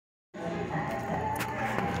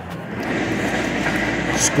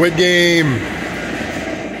Squid Game.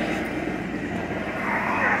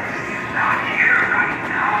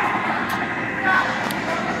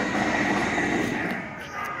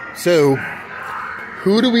 So,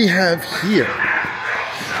 who do we have here?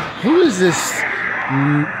 Who is this?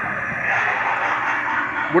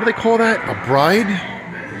 What do they call that? A bride?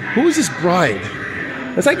 Who is this bride?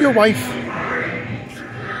 Is that your wife?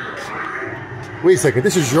 Wait a second,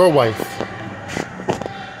 this is your wife.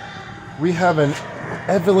 We have an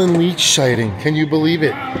Evelyn Leech sighting. Can you believe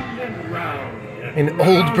it? In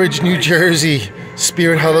Old Bridge, New Jersey,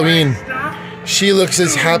 Spirit Halloween. She looks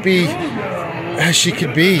as happy as she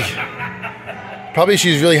could be. Probably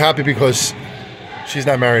she's really happy because she's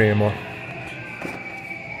not married anymore.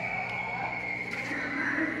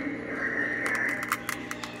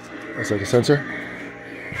 That's like a sensor.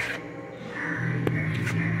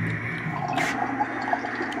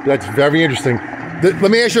 That's very interesting.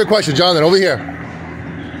 Let me ask you a question, Jonathan, over here.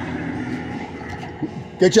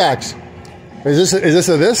 Get Jax. Is this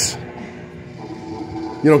a this?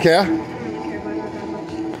 You don't care?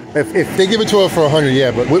 If they give it to her for 100,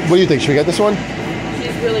 yeah, but what do you think? Should we get this one?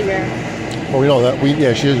 She's really rare. Oh, we know that.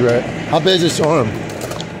 Yeah, she is rare. How big is this arm?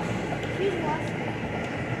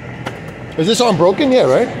 Is this arm broken? Yeah,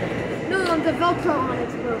 right? No, the Velcro on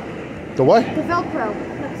it's broken. The what? The Velcro.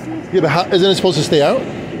 Yeah, but isn't it supposed to stay out?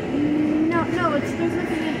 No, there's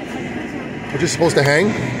nothing in it. It's just supposed to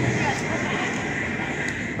hang?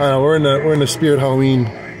 I don't know, we're in the Spirit Halloween. You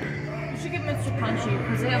should give Mr. Punchy,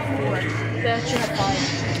 because they have 4. They actually have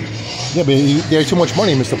 5. Yeah, but they have too much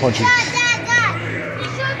money, Mr. Punchy. Dad.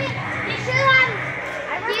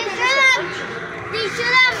 You should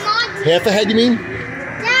have Monty. Half a head, you mean?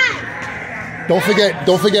 Dad. Don't forget,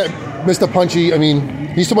 Mr. Punchy. I mean,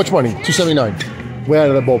 he's too much money. $279. Way out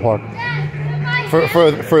of the ballpark.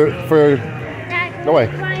 For no way.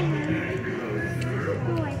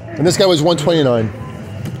 And this guy was $129.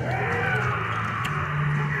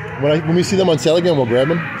 When we see them on sale again, we'll grab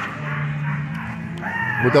them.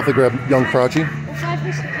 We'll definitely grab young Crouchy.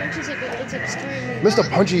 Mr.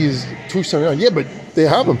 Punchy is $279. Yeah, but they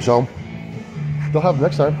have them, so they'll have them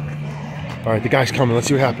next time. All right, the guy's coming. Let's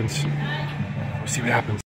see what happens. Let's see what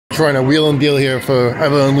happens. Trying to wheel and deal here for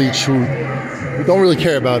Evelyn Leech, who we don't really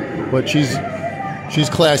care about, but she's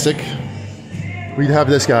classic. We'd have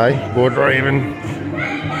this guy, Lord Raven.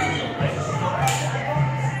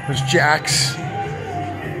 There's Jax.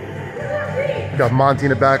 We got Monty in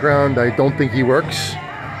the background. I don't think he works.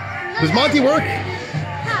 Does Monty work?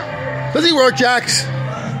 Does he work, Jax?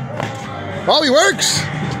 Oh, he works.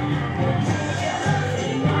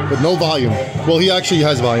 But no volume. Well, he actually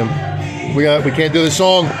has volume. We can't do the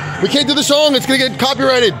song. We can't do the song. It's gonna get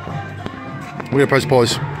copyrighted. We're gonna press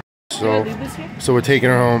pause. So we're taking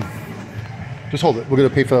her home. Just hold it. We're gonna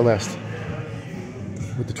pay for that last.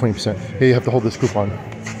 With the 20%. Here, you have to hold this coupon.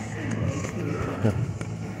 Yeah.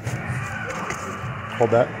 Hold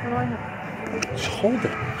that. Just hold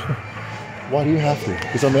it. Why do you have to?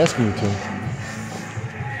 Because I'm asking you to.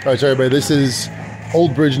 All right, so everybody, this is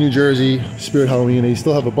Old Bridge, New Jersey, Spirit Halloween. They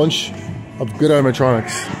still have a bunch of good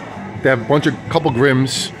animatronics. They have a couple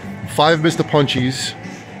Grimms, 5 Mr. Punchies,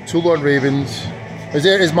 2 Lord Ravens.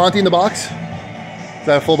 Is Monty in the box? Is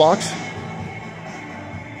that a full box?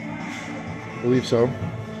 I believe so.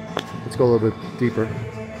 Let's go a little bit deeper.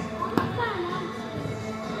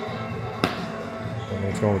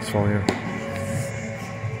 What's going with this phone here?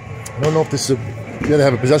 I don't know if this is yeah, they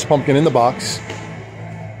have a possessed pumpkin in the box.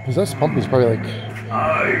 Possessed pumpkin is probably like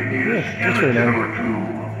that's very nice.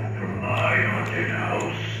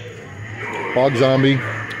 Bog zombie.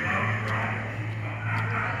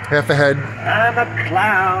 Half a head. I'm a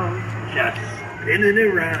clown just spinning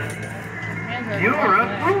around. You're a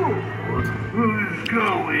fool who's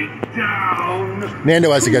going down.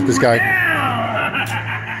 Nando has to get this guy.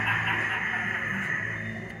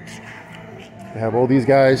 They have all these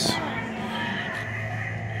guys.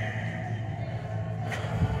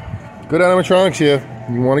 Good animatronics here.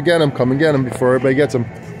 You want to get them, come and get them before everybody gets them.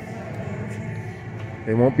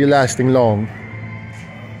 They won't be lasting long.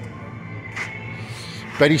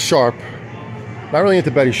 Betty Sharp. Not really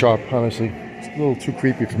into Betty Sharp, honestly. It's a little too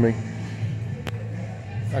creepy for me.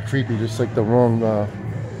 Not creepy, just like the wrong... I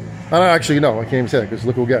don't actually know. I can't even say that because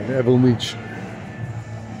look what we're getting. Evelyn Leech.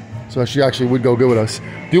 So she actually would go good with us.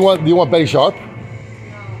 Do you want Betty Sharp? No.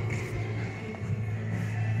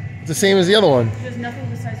 It's the same as the other one. There's nothing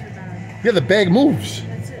besides her bag. Yeah, the bag moves.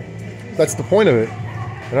 That's it. That's the point of it.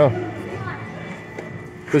 I know.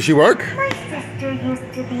 Does she work? My sister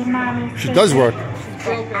used to be mommy's She does work.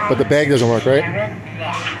 But the bag doesn't work, right?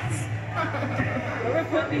 Whoever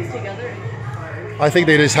put these together. I think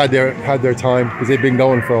they just had their time because they've been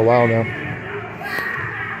going for a while now.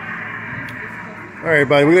 All right,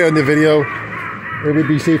 everybody, we're gonna end the video. Everybody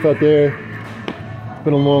be safe out there. It's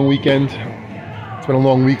been a long weekend. It's been a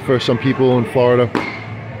long week for some people in Florida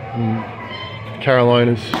and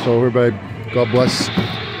Carolinas. So everybody, God bless.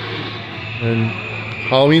 And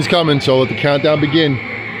Halloween's coming, so let the countdown begin.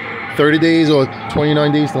 30 days or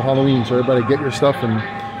 29 days till Halloween. So everybody get your stuff and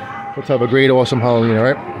let's have a great, awesome Halloween, all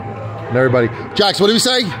right? And everybody, Jax, what do we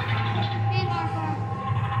say?